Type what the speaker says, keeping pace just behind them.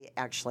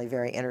actually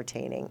very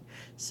entertaining.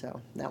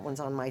 So that one's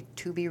on my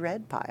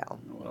to-be-read pile.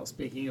 Well,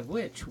 speaking of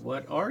which,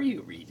 what are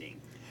you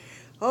reading?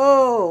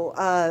 Oh,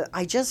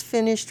 I just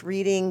finished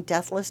reading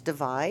Deathless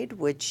Divide,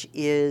 which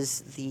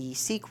is the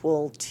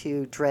sequel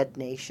to Dread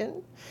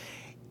Nation,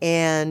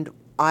 and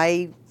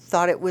I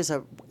thought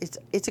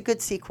it's a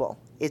good sequel.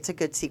 It's a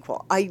good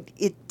sequel.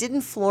 It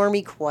didn't floor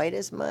me quite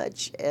as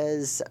much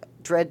as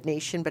Dread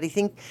Nation, but I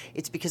think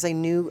it's because I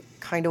knew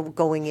kind of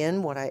going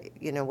in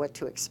what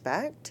to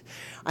expect.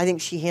 I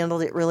think she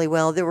handled it really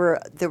well. There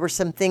were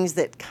some things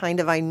that kind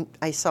of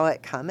I saw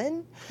it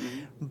coming,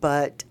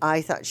 but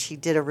I thought she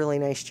did a really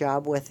nice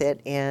job with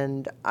it,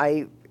 and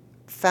I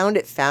found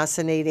it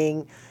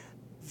fascinating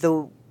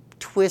the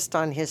twist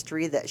on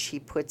history that she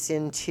puts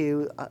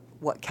into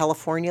what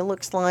California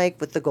looks like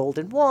with the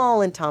Golden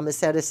Wall and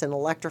Thomas Edison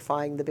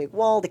electrifying the big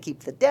wall to keep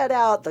the dead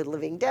out, the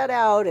living dead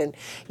out, and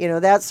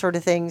that sort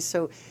of thing.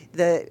 So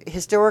the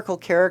historical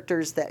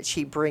characters that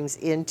she brings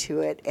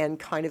into it and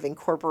kind of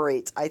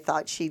incorporates, I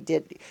thought she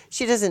did.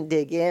 She doesn't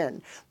dig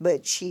in,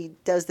 but she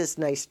does this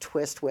nice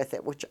twist with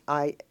it, which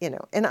and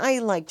I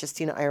like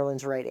Justina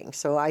Ireland's writing,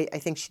 so I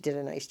think she did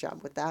a nice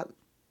job with that.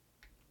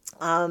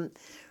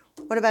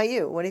 What about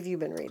you? What have you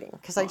been reading?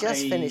 Because I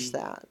just finished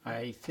that.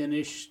 I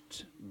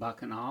finished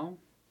Bacchanal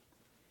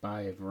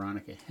by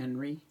Veronica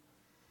Henry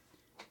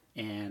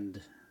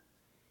and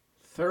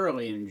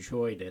thoroughly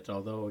enjoyed it.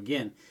 Although,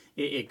 again,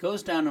 it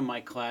goes down to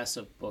my class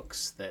of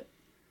books that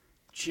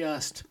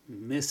just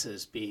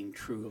misses being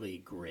truly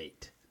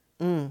great.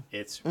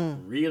 It's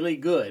really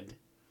good.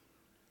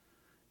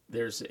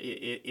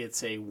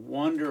 It's a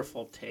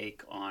wonderful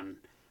take on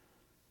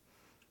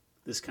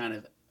this kind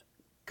of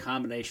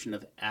combination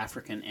of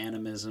African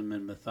animism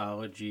and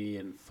mythology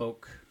and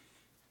folk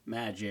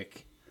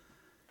magic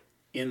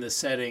in the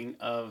setting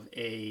of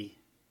a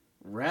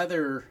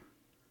rather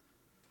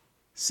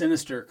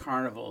sinister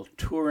carnival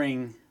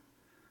touring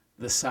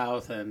the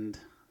South and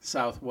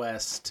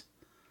Southwest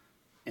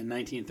in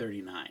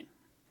 1939.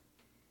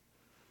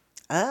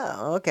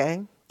 Oh,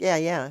 okay.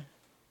 Yeah.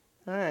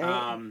 All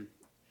right.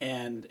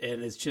 And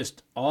it's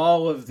just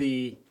all of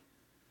the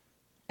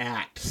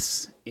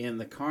acts in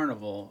the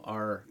carnival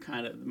are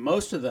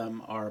most of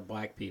them are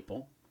black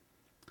people,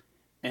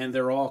 and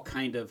they're all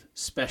kind of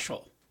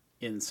special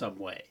in some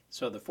way.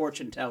 So the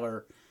fortune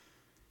teller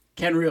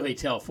can really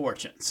tell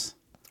fortunes.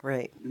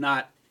 Right.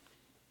 Not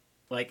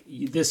like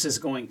this is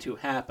going to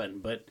happen,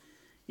 but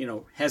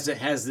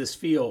has this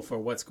feel for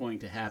what's going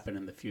to happen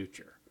in the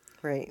future.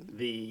 Right.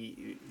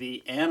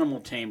 The animal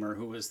tamer,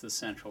 who is the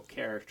central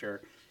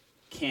character,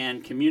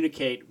 can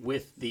communicate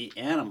with the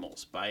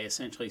animals by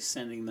essentially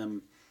sending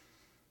them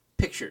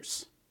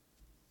pictures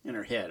in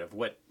her head of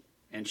what,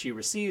 and she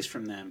receives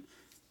from them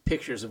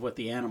pictures of what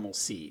the animal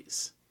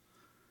sees.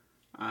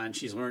 And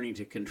she's learning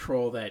to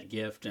control that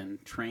gift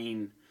and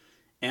train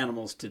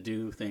animals to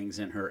do things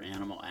in her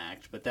animal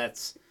act. But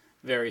that's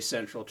very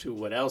central to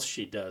what else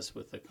she does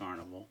with the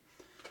carnival.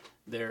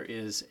 There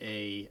is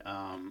a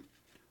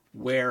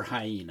were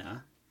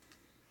hyena.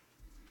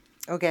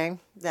 Okay.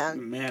 That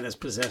man is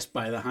possessed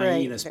by the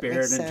hyena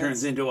spirit and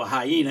turns into a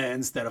hyena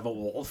instead of a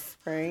wolf.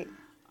 Right.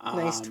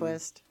 Nice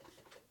twist.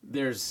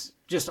 There's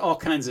just all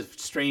kinds of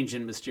strange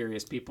and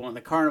mysterious people, and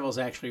the carnival is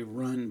actually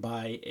run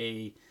by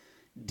a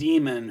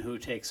demon who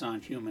takes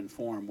on human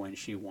form when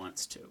she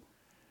wants to.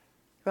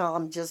 Well,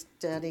 I'm just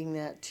adding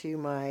that to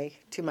my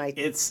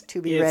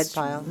to-be-read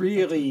pile.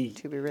 Really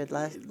to-be-read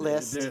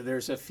list.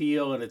 There's a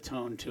feel and a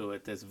tone to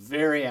it that's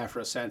very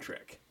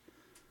Afrocentric,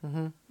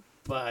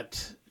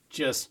 but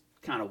just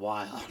kind of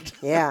wild.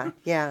 Yeah,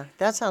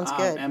 that sounds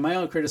good. And my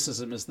own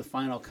criticism is the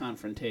final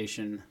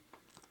confrontation,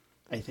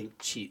 I think,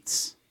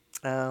 cheats.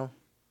 Oh,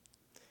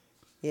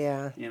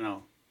 yeah.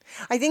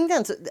 I think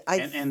that's...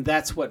 And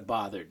that's what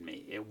bothered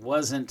me. It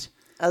wasn't...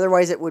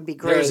 Otherwise, it would be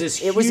great. There's this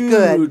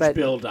huge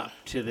build-up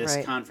to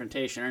this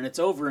confrontation, and it's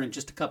over in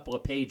just a couple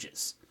of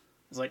pages.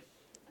 It's like...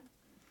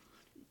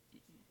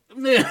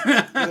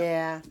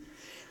 Yeah.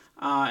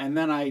 And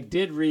then I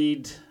did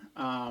read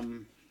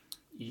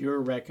your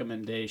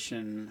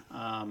recommendation,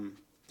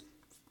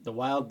 The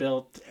Wild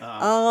Built.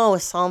 A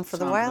Psalm for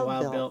the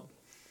Wild Built.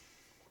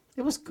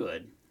 It was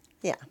good.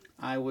 Yeah.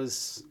 I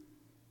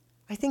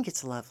think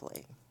it's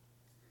lovely.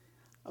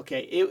 Okay,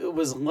 it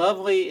was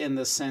lovely in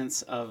the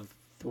sense of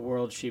the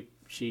world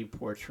she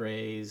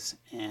portrays,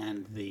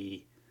 and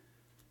a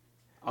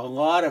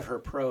lot of her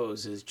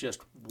prose is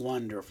just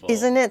wonderful.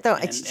 Isn't it, though?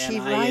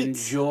 And I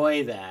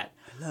enjoy that.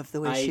 I love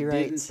the way she writes.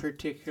 I didn't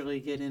particularly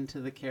get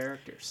into the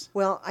characters.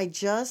 Well, I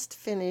just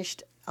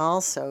finished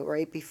also,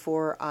 right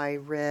before I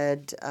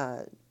read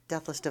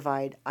Deathless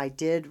Divide, I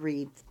did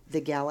read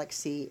The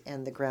Galaxy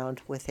and the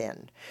Ground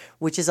Within,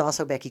 which is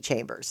also Becky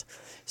Chambers.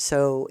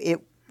 So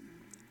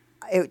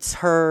it's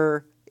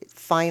her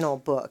final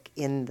book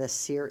in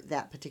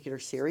that particular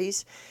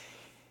series,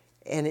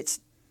 and it's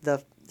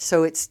the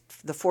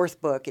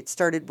fourth book. It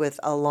started with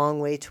A Long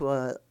Way to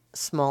a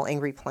Small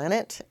Angry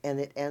Planet, and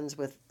it ends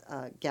with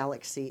The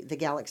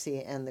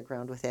Galaxy and the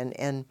Ground Within.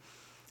 And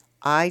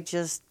I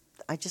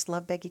just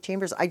love Becky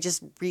Chambers. I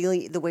just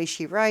really, the way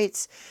she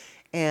writes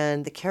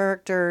and the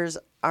characters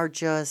are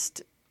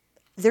just,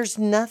 there's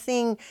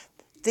nothing,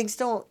 things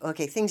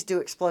do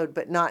explode,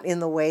 but not in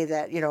the way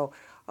that,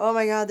 oh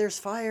my God, there's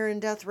fire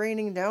and death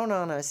raining down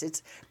on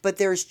us. But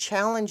there's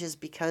challenges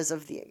because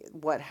of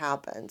what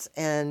happens,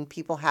 and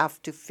people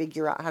have to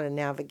figure out how to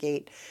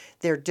navigate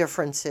their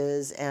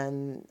differences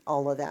and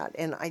all of that.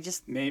 And I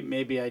just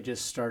maybe I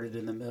just started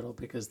in the middle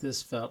because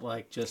this felt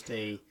like just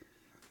a.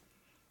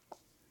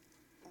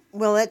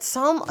 Well, a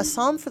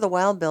Psalm for the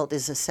Wild Built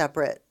is a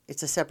separate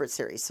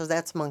series. So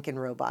that's Monk and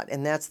Robot,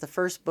 and that's the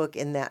first book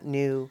in that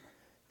new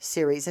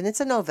series, and it's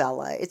a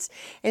novella. It's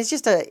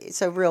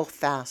a real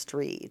fast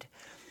read.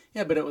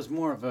 Yeah, but it was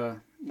more of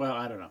a, well,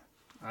 I don't know.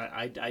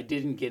 I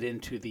didn't get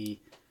into the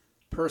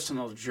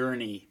personal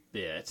journey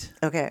bit.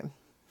 Okay.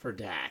 For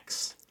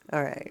Dax.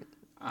 All right.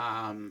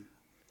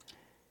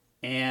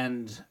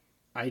 And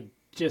I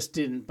just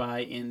didn't buy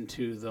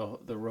into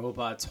the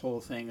robot's whole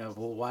thing of,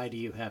 well, why do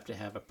you have to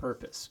have a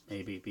purpose?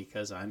 Maybe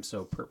because I'm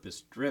so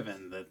purpose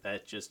driven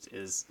that just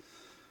is.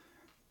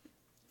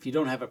 If you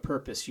don't have a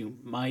purpose, you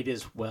might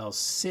as well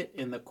sit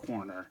in the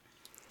corner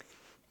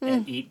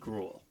and eat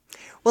gruel.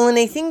 Well, and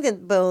I think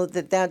that, Bo,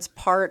 that's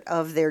part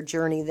of their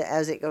journey. That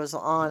as it goes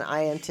on,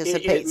 I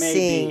anticipate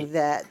seeing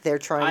that they're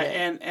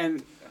trying to.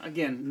 And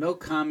again, no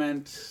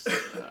comment.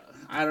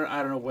 I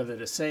don't know whether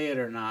to say it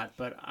or not,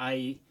 but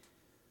I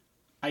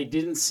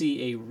didn't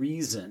see a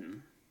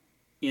reason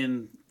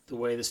in the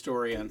way the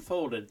story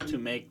unfolded to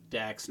make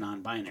Dax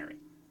non-binary.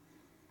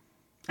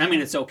 I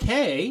mean, it's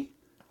okay,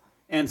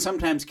 and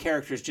sometimes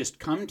characters just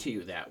come to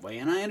you that way,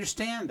 and I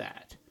understand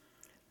that.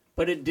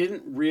 But it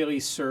didn't really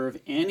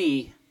serve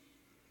any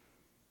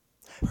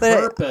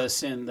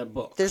purpose in the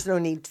book. There's no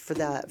need for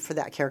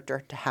that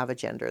character to have a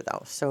gender,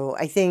 though. So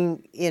I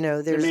think,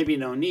 there may be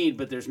no need,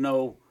 but there's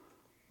no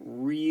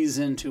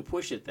reason to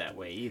push it that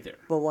way either.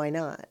 Well, why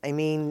not? I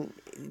mean,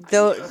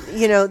 though,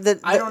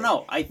 I don't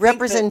know. I think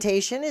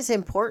representation is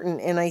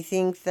important, and I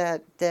think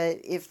that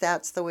if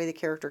that's the way the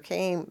character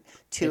came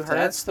to her,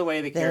 that's the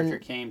way the character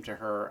came to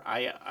her,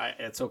 I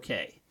it's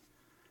okay.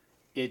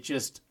 It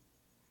just,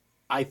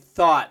 I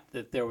thought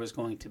that there was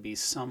going to be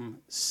some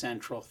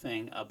central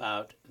thing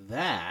about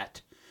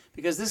that,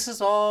 because this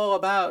is all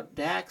about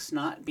Dax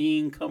not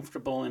being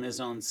comfortable in his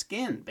own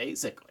skin,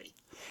 basically.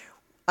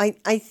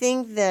 I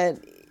think that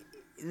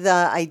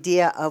the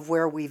idea of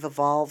where we've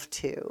evolved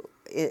to,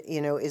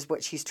 is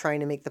what she's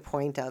trying to make the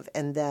point of,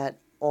 and that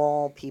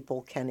all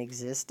people can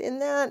exist in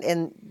that,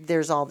 and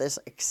there's all this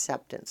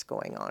acceptance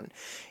going on.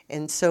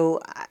 And so,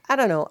 I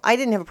don't know. I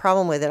didn't have a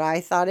problem with it. I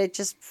thought it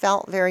just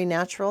felt very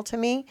natural to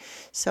me,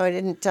 so I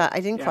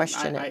didn't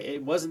question it.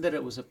 It wasn't that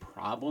it was a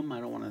problem. I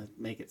don't want to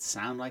make it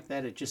sound like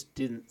that. It just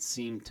didn't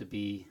seem to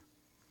be.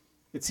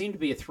 It seemed to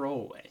be a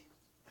throwaway.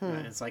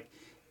 It's like.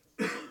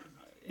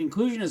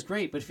 Inclusion is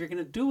great, but if you're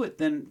going to do it,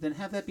 then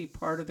have that be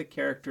part of the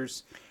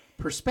character's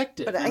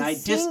perspective. But I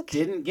just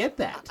didn't get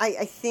that.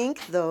 I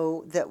think,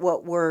 though, that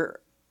what we're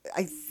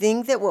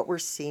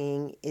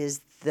seeing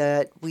is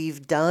that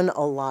we've done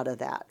a lot of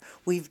that.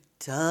 We've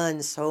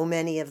done so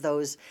many of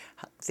those,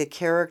 the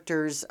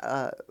character's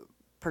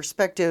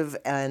perspective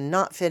and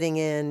not fitting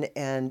in,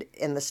 and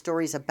the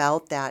stories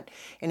about that.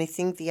 And I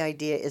think the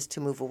idea is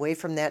to move away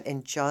from that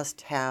and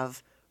just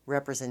have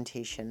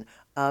representation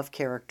of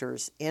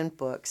characters in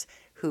books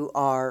who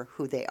are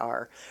who they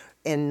are,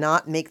 and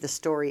not make the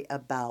story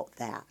about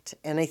that.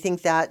 And I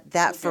think that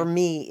okay. For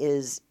me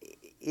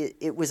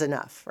it was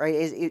enough, right?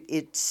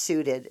 It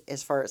suited,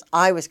 as far as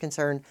I was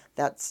concerned.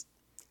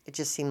 It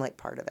just seemed like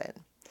part of it.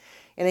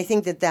 And I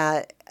think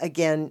that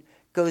again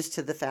goes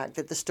to the fact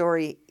that the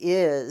story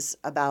is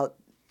about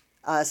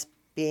us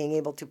being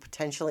able to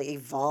potentially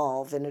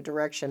evolve in a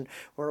direction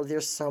where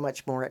there's so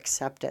much more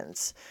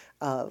acceptance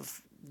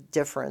of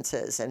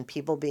differences and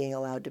people being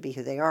allowed to be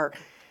who they are,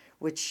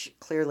 which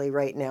clearly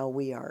right now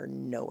we are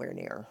nowhere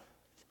near.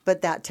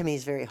 But that to me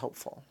is very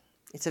hopeful.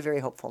 It's a very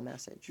hopeful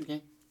message.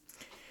 Okay.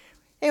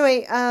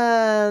 Anyway,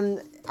 I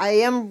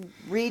am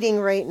reading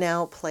right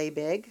now Play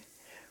Big,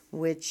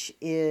 which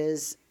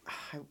is,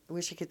 I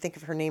wish I could think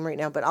of her name right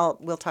now,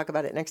 but we'll talk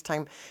about it next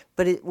time.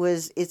 But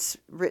it's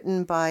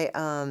written by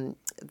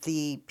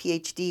the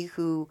PhD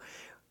who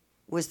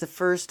was the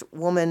first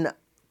woman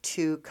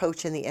to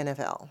coach in the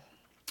NFL.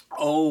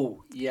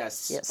 Oh,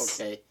 yes.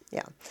 Okay.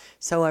 Yeah.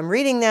 So I'm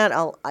reading that.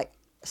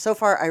 So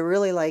far I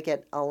really like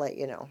it. I'll let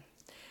you know.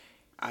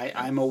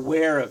 I'm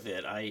aware of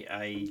it.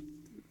 I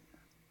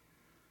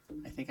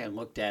think I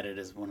looked at it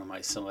as one of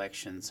my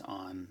selections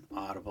on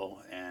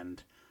Audible,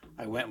 and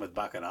I went with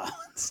Bacchanal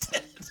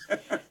instead.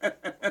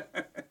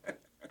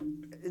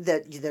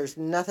 There's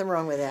nothing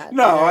wrong with that.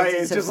 No,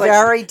 it's just a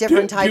very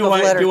different type of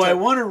literature. Do I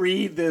want to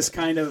read this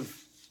kind of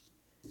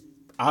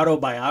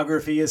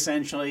autobiography,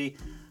 essentially?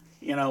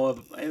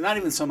 Not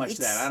even so much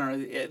that. I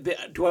don't know.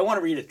 Do I want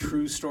to read a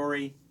true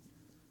story?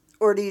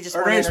 Or do you just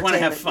want to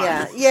have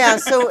fun? Yeah.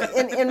 So,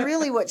 and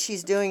really what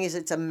she's doing is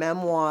it's a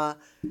memoir,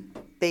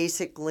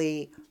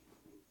 basically,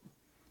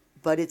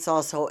 but it's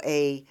also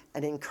an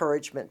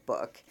encouragement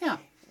book. Yeah.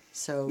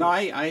 So No,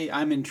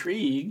 I'm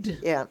intrigued.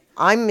 yeah,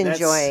 I'm That's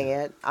enjoying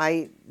it.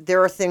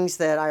 There are things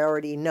that I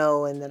already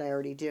know and that I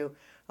already do.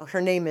 Oh,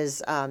 her name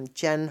is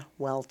Jen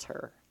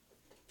Welter.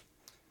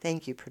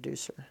 Thank you,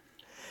 producer.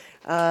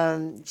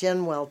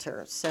 Jen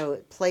Welter. So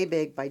Play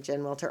Big by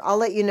Jen Welter. I'll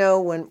let you know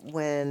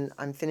when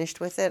I'm finished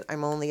with it.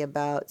 I'm only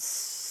about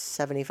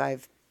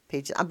 75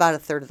 pages, about a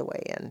third of the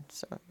way in.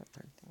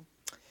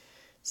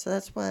 So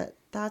that's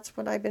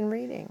what I've been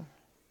reading.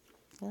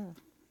 Yeah.